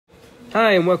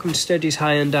Hi and welcome to Sturgis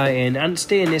Hyundai in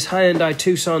Anstey in this Hyundai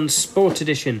Tucson Sport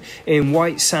Edition in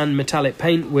white sand metallic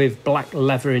paint with black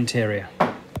leather interior.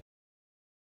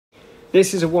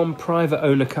 This is a one private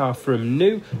owner car from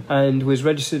new and was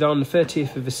registered on the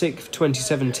 30th of the 6th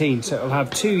 2017, so it'll have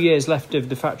 2 years left of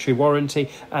the factory warranty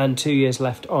and 2 years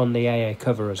left on the AA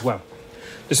cover as well.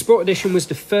 The Sport Edition was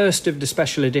the first of the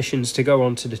special editions to go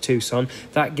onto the Tucson.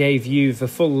 That gave you the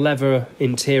full leather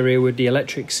interior with the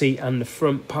electric seat and the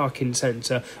front parking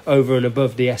sensor over and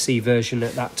above the SE version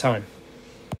at that time.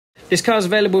 This car is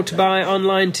available to buy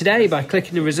online today by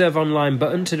clicking the Reserve Online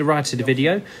button to the right of the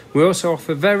video. We also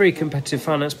offer very competitive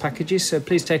finance packages, so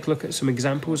please take a look at some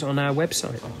examples on our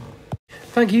website.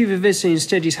 Thank you for visiting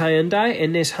Sturgis Hyundai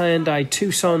in this Hyundai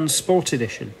Tucson Sport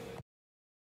Edition.